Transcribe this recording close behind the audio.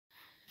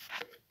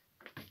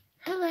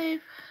Hello,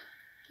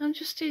 I'm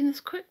just doing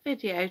this quick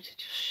video to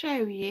just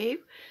show you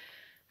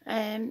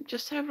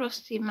just how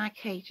rusty my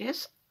cage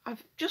is.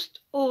 I've just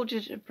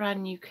ordered a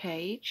brand new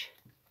cage.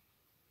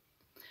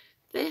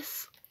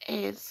 This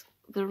is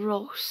the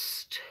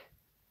rust.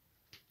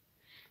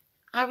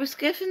 I was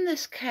given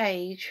this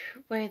cage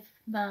with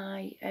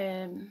my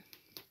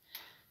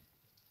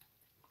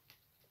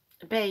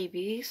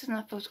babies and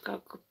I thought I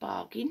got a good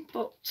bargain,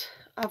 but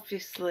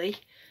obviously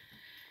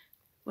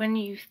when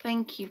you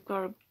think you've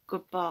got a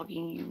good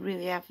bargain you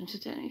really haven't. I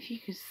don't know if you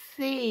can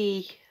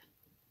see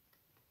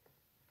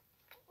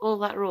all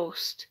that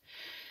rust.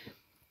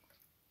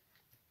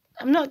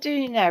 I'm not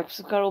doing it now because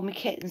I've got all my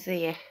kittens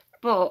here,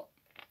 but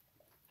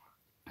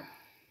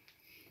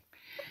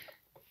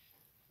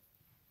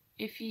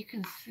if you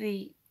can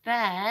see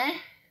there,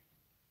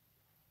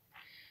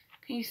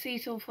 can you see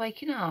it all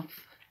flaking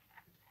off?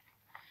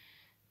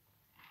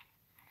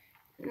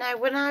 Now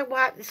when I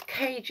wipe this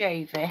cage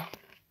over,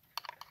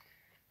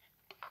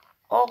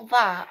 all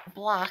that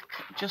black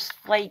just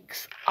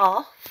flakes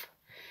off,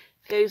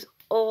 goes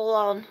all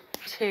on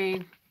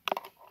to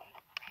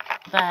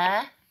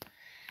there.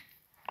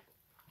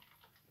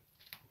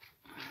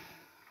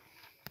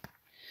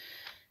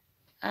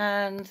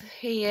 And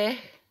here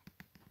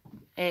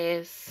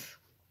is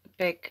a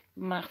big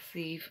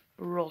massive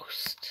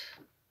rust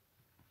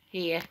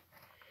here.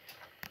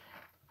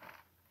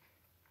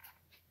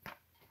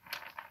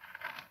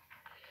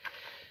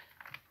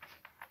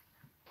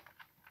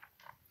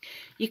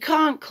 You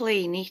can't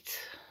clean it,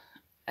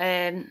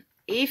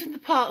 even the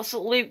parts that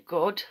look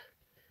good,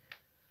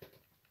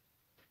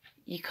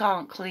 you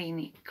can't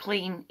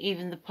clean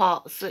even the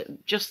parts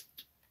that just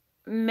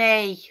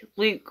may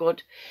look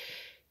good.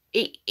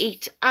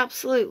 It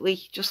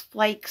absolutely just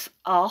flakes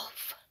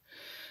off.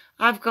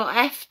 I've got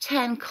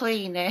F10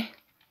 cleaner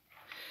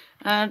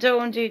and I don't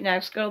want to do it now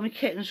because I've got all my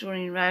kittens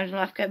running around and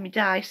I'll have to get my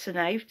Dyson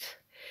out.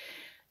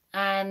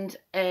 And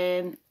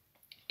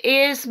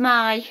here's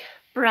my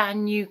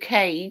brand new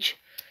cage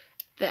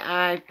that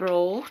I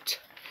brought.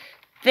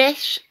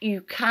 This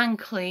you can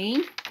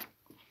clean.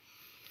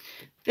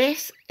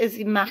 This is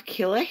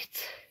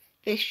immaculate.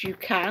 This you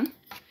can.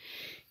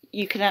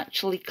 You can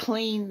actually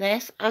clean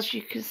this. As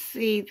you can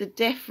see the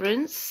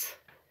difference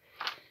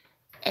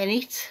in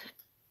it.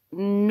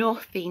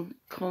 Nothing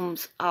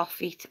comes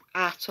off it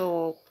at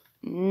all.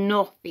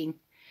 Nothing.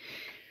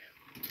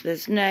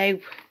 There's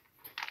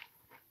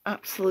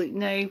absolutely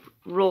no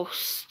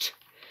rust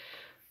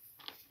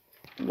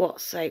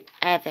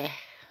whatsoever.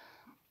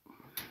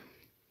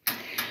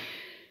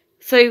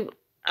 So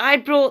I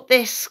brought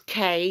this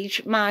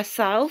cage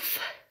myself.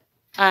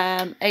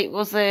 It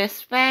was a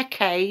spare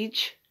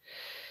cage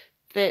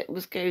that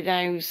was going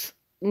those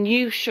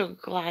new sugar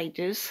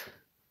gliders,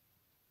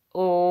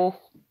 or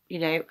you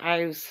know,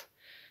 I was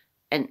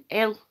an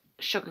ill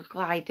sugar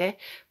glider,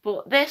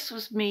 but this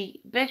was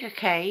me bigger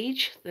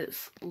cage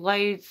that's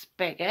loads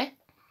bigger.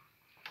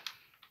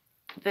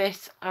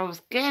 This I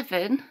was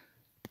given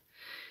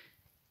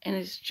and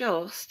it's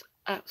just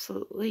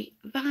absolutely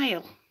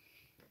vile.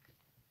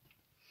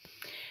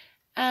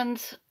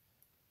 And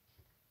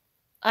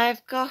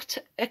I've got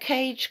a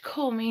cage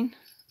coming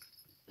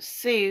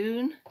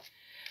soon,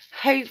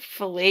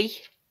 hopefully.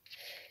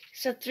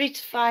 So 3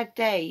 to 5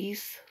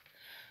 days,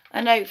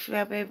 and hopefully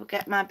I'll be able to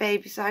get my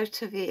babies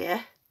out of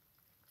here.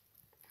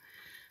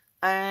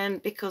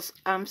 Because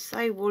I'm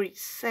so worried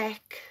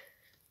sick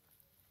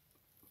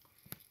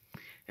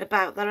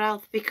about their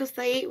health, because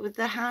they eat with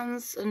their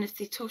hands, and if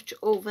they touch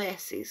all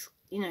this, it's,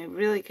 you know,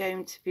 really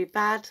going to be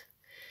bad.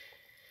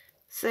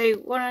 So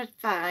one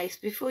advice,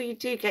 before you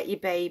do get your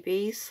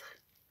babies,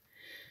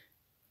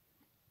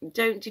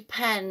 don't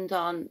depend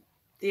on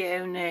the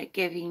owner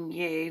giving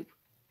you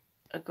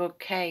a good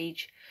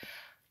cage.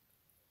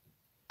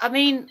 I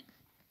mean,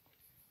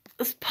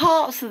 there's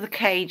parts of the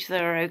cage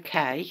that are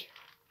okay,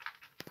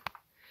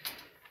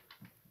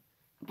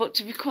 but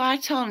to be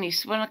quite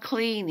honest, when I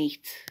clean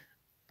it,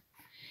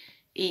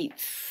 you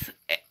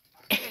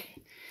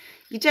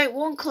don't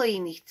want to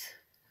clean it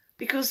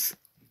because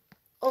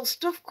all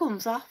stuff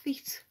comes off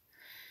it,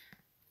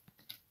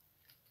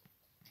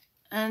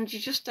 and you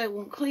just don't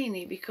want to clean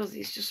it because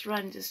it's just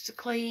horrendous to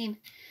clean.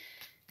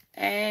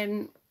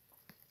 I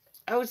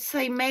would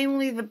say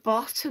mainly the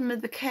bottom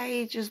of the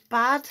cage is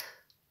bad.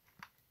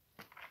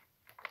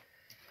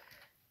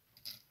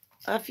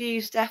 I've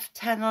used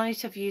F10 on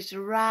it, I've used a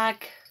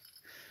rag.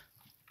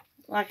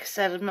 Like I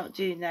said, I'm not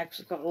doing that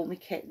because I've got all my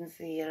kittens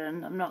here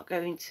and I'm not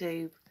going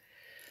to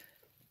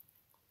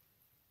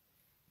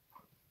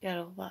get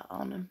all that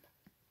on them.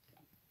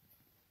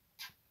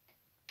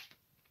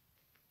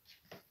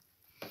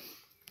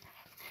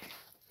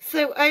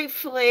 So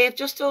hopefully, I've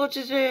just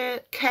ordered a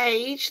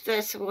cage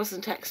that I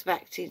wasn't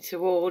expecting to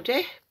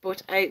order,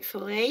 but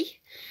hopefully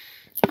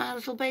my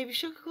little baby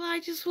sugar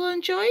gliders will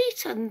enjoy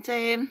it,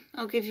 and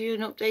I'll give you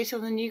an update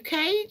on the new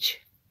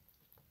cage.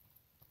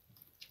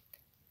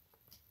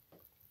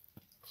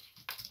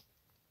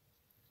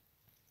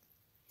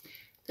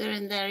 They're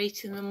in there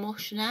eating the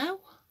mush now.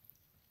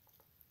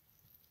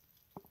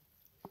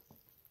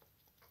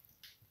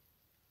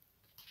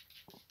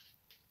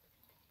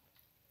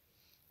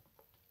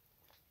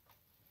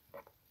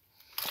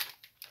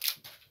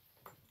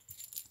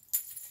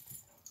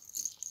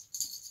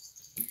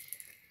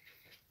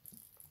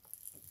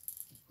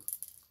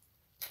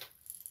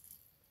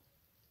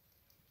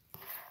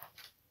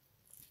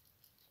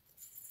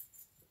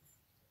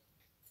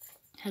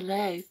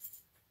 Hello.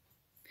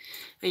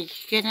 Are you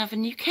going to have a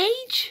new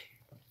cage?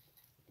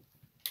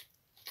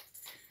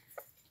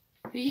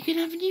 Are you going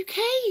to have a new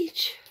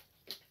cage?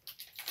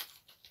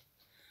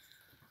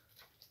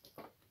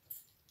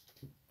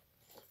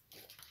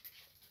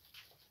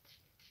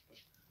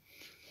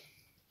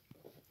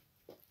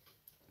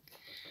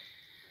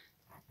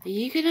 Are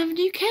you going to have a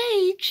new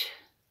cage?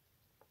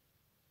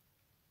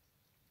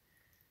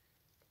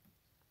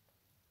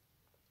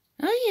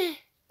 Oh yeah.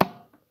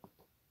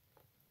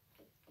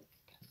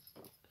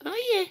 Oh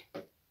yeah.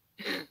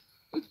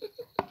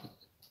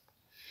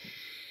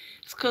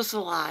 It's because the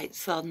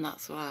light's on,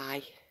 that's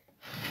why.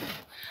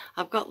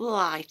 I've got the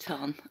light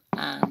on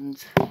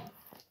and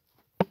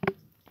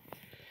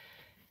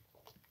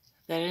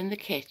they're in the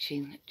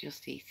kitchen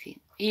just eating.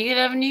 Are you going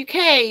to have a new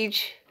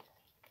cage?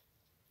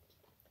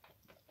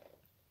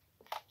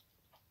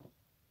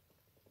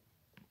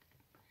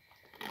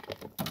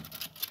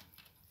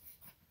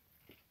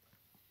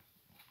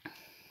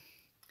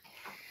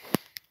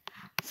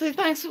 So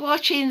thanks for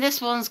watching.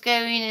 This one's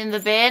going in the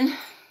bin.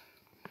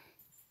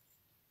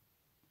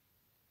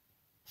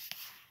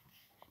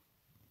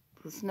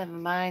 Just never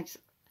mind.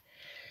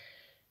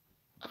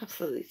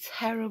 Absolutely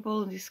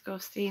terrible and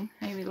disgusting.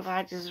 Maybe the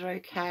lighters are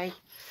okay.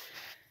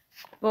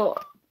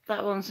 But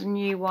that one's a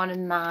new one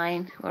in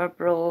mine where I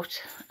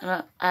brought.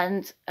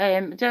 And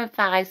don't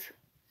advise,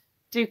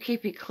 do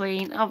keep it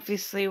clean.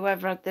 Obviously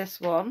whoever had this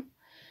one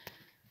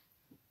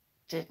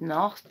did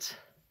not.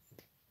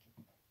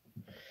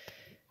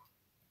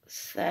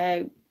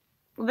 So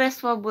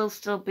this one will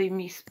still be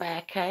my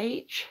spare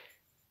cage.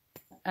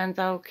 And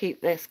I'll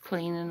keep this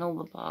clean and all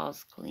the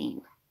bars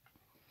clean.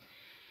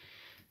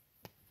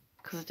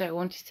 Because I don't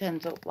want it to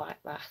end up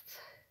like that.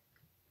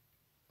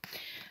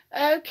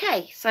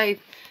 Okay, so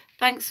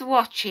thanks for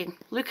watching.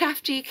 Look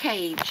after your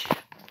cage.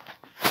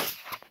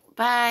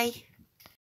 Bye.